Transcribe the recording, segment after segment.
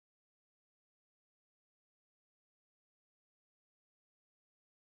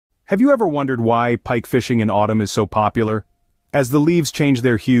Have you ever wondered why pike fishing in autumn is so popular? As the leaves change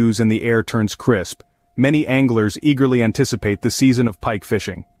their hues and the air turns crisp, many anglers eagerly anticipate the season of pike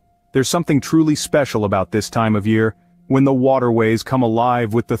fishing. There's something truly special about this time of year, when the waterways come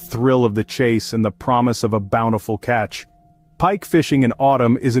alive with the thrill of the chase and the promise of a bountiful catch. Pike fishing in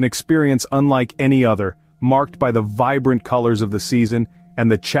autumn is an experience unlike any other, marked by the vibrant colors of the season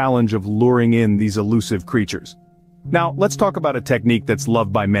and the challenge of luring in these elusive creatures. Now, let's talk about a technique that's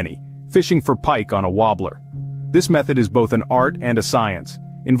loved by many: fishing for pike on a wobbler. This method is both an art and a science,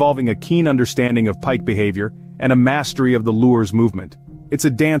 involving a keen understanding of pike behavior and a mastery of the lure's movement. It's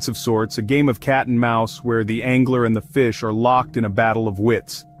a dance of sorts, a game of cat and mouse where the angler and the fish are locked in a battle of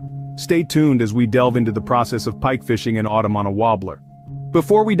wits. Stay tuned as we delve into the process of pike fishing in autumn on a wobbler.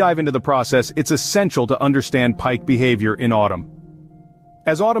 Before we dive into the process, it's essential to understand pike behavior in autumn.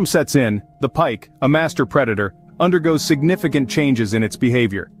 As autumn sets in, the pike, a master predator, undergoes significant changes in its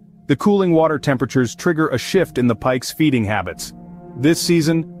behavior. The cooling water temperatures trigger a shift in the pike's feeding habits. This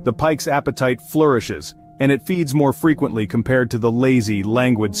season, the pike's appetite flourishes, and it feeds more frequently compared to the lazy,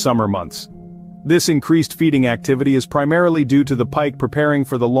 languid summer months. This increased feeding activity is primarily due to the pike preparing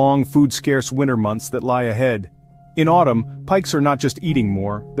for the long, food-scarce winter months that lie ahead. In autumn, pikes are not just eating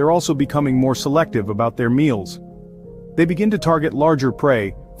more, they're also becoming more selective about their meals. They begin to target larger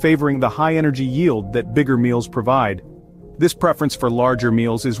prey, favoring the high-energy yield that bigger meals provide. This preference for larger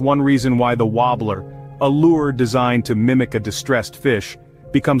meals is one reason why the wobbler, a lure designed to mimic a distressed fish,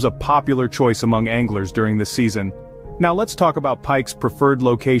 becomes a popular choice among anglers during this season. Now let's talk about pike's preferred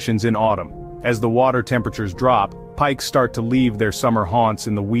locations in autumn. As the water temperatures drop, pikes start to leave their summer haunts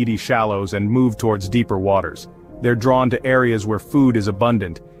in the weedy shallows and move towards deeper waters. They're drawn to areas where food is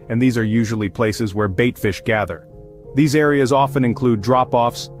abundant, and these are usually places where baitfish gather. These areas often include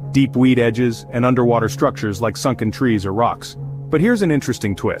drop-offs, deep weed edges, and underwater structures like sunken trees or rocks. But here's an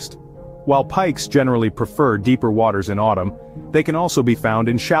interesting twist. While pikes generally prefer deeper waters in autumn, they can also be found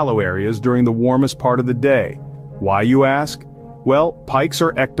in shallow areas during the warmest part of the day. Why, you ask? Well, pikes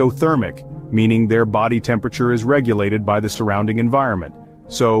are ectothermic, meaning their body temperature is regulated by the surrounding environment.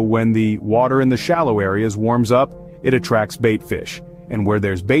 So when the water in the shallow areas warms up, it attracts baitfish. And where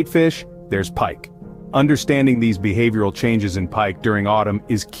there's baitfish, there's pike. Understanding these behavioral changes in pike during autumn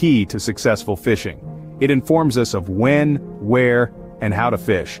is key to successful fishing. It informs us of when, where, and how to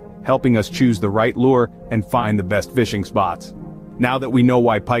fish, helping us choose the right lure and find the best fishing spots. Now that we know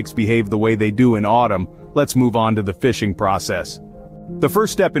why pikes behave the way they do in autumn, let's move on to the fishing process. The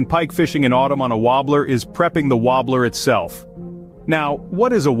first step in pike fishing in autumn on a wobbler is prepping the wobbler itself. Now,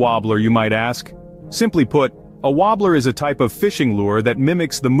 what is a wobbler, you might ask? Simply put, a wobbler is a type of fishing lure that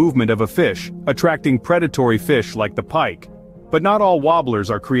mimics the movement of a fish, attracting predatory fish like the pike. But not all wobblers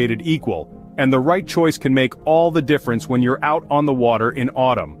are created equal, and the right choice can make all the difference when you're out on the water in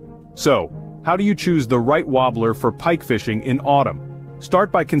autumn. So, how do you choose the right wobbler for pike fishing in autumn?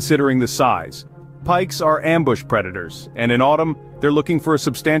 Start by considering the size. Pikes are ambush predators, and in autumn, they're looking for a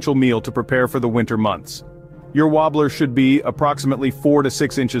substantial meal to prepare for the winter months. Your wobbler should be approximately 4 to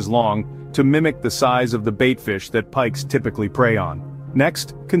 6 inches long to mimic the size of the baitfish that pikes typically prey on.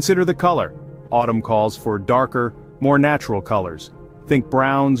 Next, consider the color. Autumn calls for darker, more natural colors. Think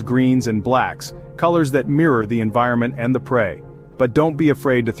browns, greens, and blacks, colors that mirror the environment and the prey. But don't be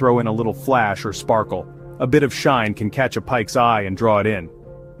afraid to throw in a little flash or sparkle. A bit of shine can catch a pike's eye and draw it in.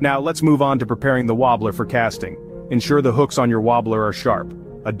 Now let's move on to preparing the wobbler for casting. Ensure the hooks on your wobbler are sharp.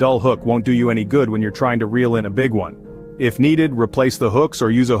 A dull hook won't do you any good when you're trying to reel in a big one. If needed, replace the hooks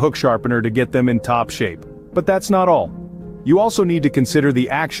or use a hook sharpener to get them in top shape. But that's not all. You also need to consider the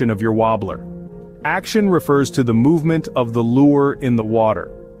action of your wobbler. Action refers to the movement of the lure in the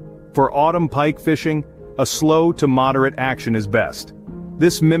water. For autumn pike fishing, a slow to moderate action is best.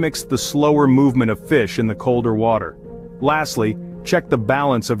 This mimics the slower movement of fish in the colder water. Lastly, check the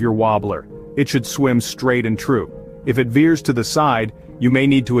balance of your wobbler. It should swim straight and true. If it veers to the side, you may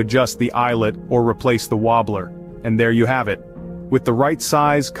need to adjust the eyelet or replace the wobbler. And there you have it. With the right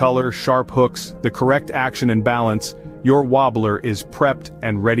size, color, sharp hooks, the correct action and balance, your wobbler is prepped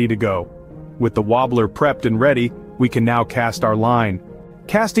and ready to go. With the wobbler prepped and ready, we can now cast our line.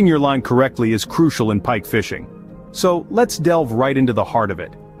 Casting your line correctly is crucial in pike fishing. So let's delve right into the heart of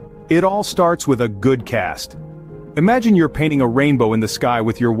it. It all starts with a good cast. Imagine you're painting a rainbow in the sky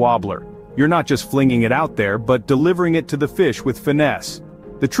with your wobbler. You're not just flinging it out there, but delivering it to the fish with finesse.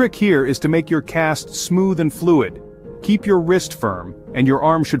 The trick here is to make your cast smooth and fluid. Keep your wrist firm, and your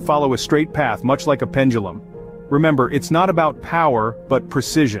arm should follow a straight path much like a pendulum. Remember, it's not about power, but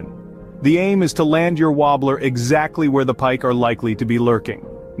precision. The aim is to land your wobbler exactly where the pike are likely to be lurking.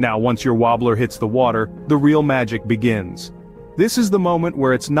 Now, once your wobbler hits the water, the real magic begins. This is the moment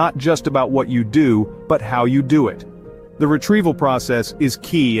where it's not just about what you do, but how you do it. The retrieval process is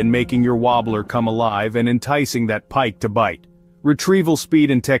key in making your wobbler come alive and enticing that pike to bite. Retrieval speed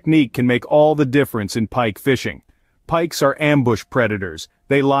and technique can make all the difference in pike fishing. Pikes are ambush predators,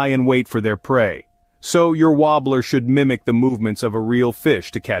 they lie in wait for their prey. So your wobbler should mimic the movements of a real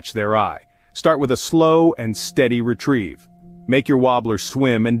fish to catch their eye. Start with a slow and steady retrieve. Make your wobbler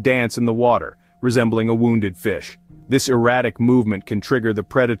swim and dance in the water, resembling a wounded fish. This erratic movement can trigger the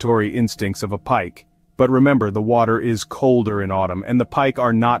predatory instincts of a pike. But remember, the water is colder in autumn and the pike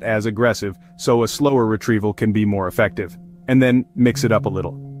are not as aggressive, so a slower retrieval can be more effective. And then, mix it up a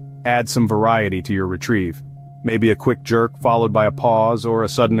little. Add some variety to your retrieve. Maybe a quick jerk followed by a pause or a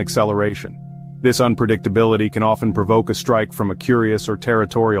sudden acceleration. This unpredictability can often provoke a strike from a curious or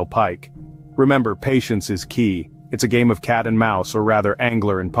territorial pike. Remember, patience is key. It's a game of cat and mouse, or rather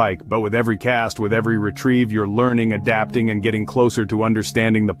angler and pike, but with every cast, with every retrieve, you're learning, adapting, and getting closer to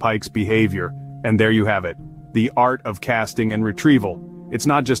understanding the pike's behavior. And there you have it. The art of casting and retrieval. It's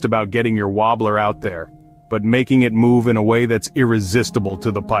not just about getting your wobbler out there, but making it move in a way that's irresistible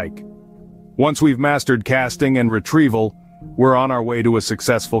to the pike. Once we've mastered casting and retrieval, we're on our way to a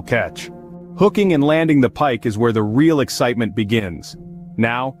successful catch. Hooking and landing the pike is where the real excitement begins.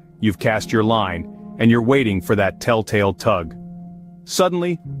 Now, you've cast your line, and you're waiting for that telltale tug.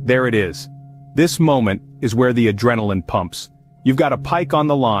 Suddenly, there it is. This moment is where the adrenaline pumps. You've got a pike on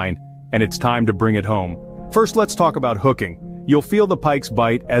the line, and it's time to bring it home. First, let's talk about hooking. You'll feel the pike's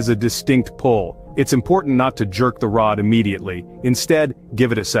bite as a distinct pull. It's important not to jerk the rod immediately. Instead,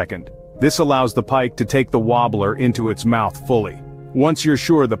 give it a second. This allows the pike to take the wobbler into its mouth fully. Once you're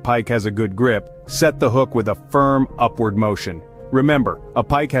sure the pike has a good grip, set the hook with a firm upward motion. Remember, a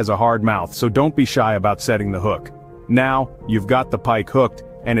pike has a hard mouth, so don't be shy about setting the hook. Now, you've got the pike hooked,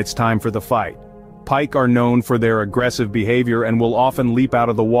 and it's time for the fight. Pike are known for their aggressive behavior and will often leap out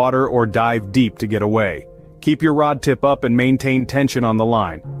of the water or dive deep to get away. Keep your rod tip up and maintain tension on the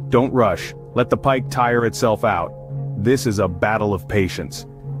line. Don't rush. Let the pike tire itself out. This is a battle of patience.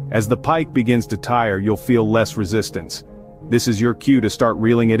 As the pike begins to tire, you'll feel less resistance. This is your cue to start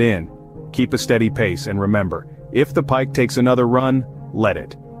reeling it in. Keep a steady pace, and remember, if the pike takes another run, let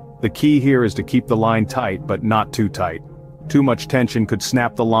it. The key here is to keep the line tight, but not too tight. Too much tension could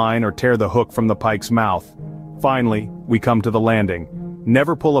snap the line or tear the hook from the pike's mouth. Finally, we come to the landing.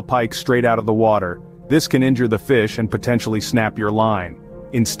 Never pull a pike straight out of the water. This can injure the fish and potentially snap your line.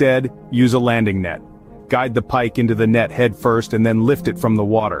 Instead, use a landing net. Guide the pike into the net head first and then lift it from the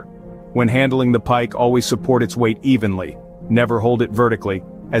water. When handling the pike, always support its weight evenly. Never hold it vertically,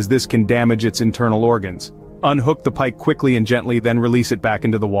 as this can damage its internal organs. Unhook the pike quickly and gently, then release it back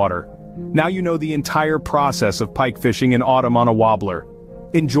into the water. Now you know the entire process of pike fishing in autumn on a wobbler.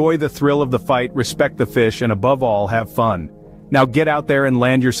 Enjoy the thrill of the fight, respect the fish, and above all, have fun. Now get out there and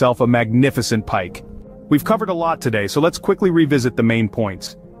land yourself a magnificent pike. We've covered a lot today, so let's quickly revisit the main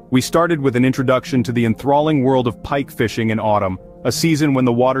points. We started with an introduction to the enthralling world of pike fishing in autumn, a season when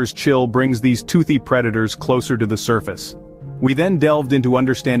the water's chill brings these toothy predators closer to the surface. We then delved into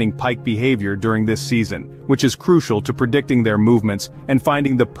understanding pike behavior during this season, which is crucial to predicting their movements and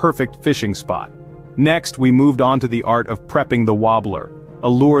finding the perfect fishing spot. Next, we moved on to the art of prepping the wobbler, a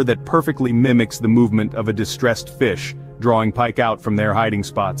lure that perfectly mimics the movement of a distressed fish, drawing pike out from their hiding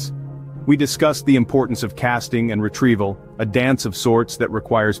spots. We discussed the importance of casting and retrieval, a dance of sorts that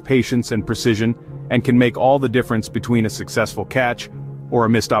requires patience and precision, and can make all the difference between a successful catch or a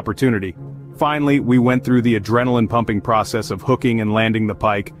missed opportunity. Finally, we went through the adrenaline-pumping process of hooking and landing the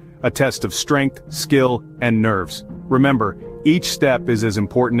pike, a test of strength, skill, and nerves. Remember, each step is as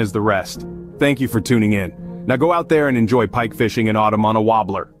important as the rest. Thank you for tuning in. Now go out there and enjoy pike fishing in autumn on a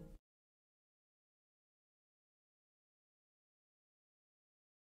wobbler.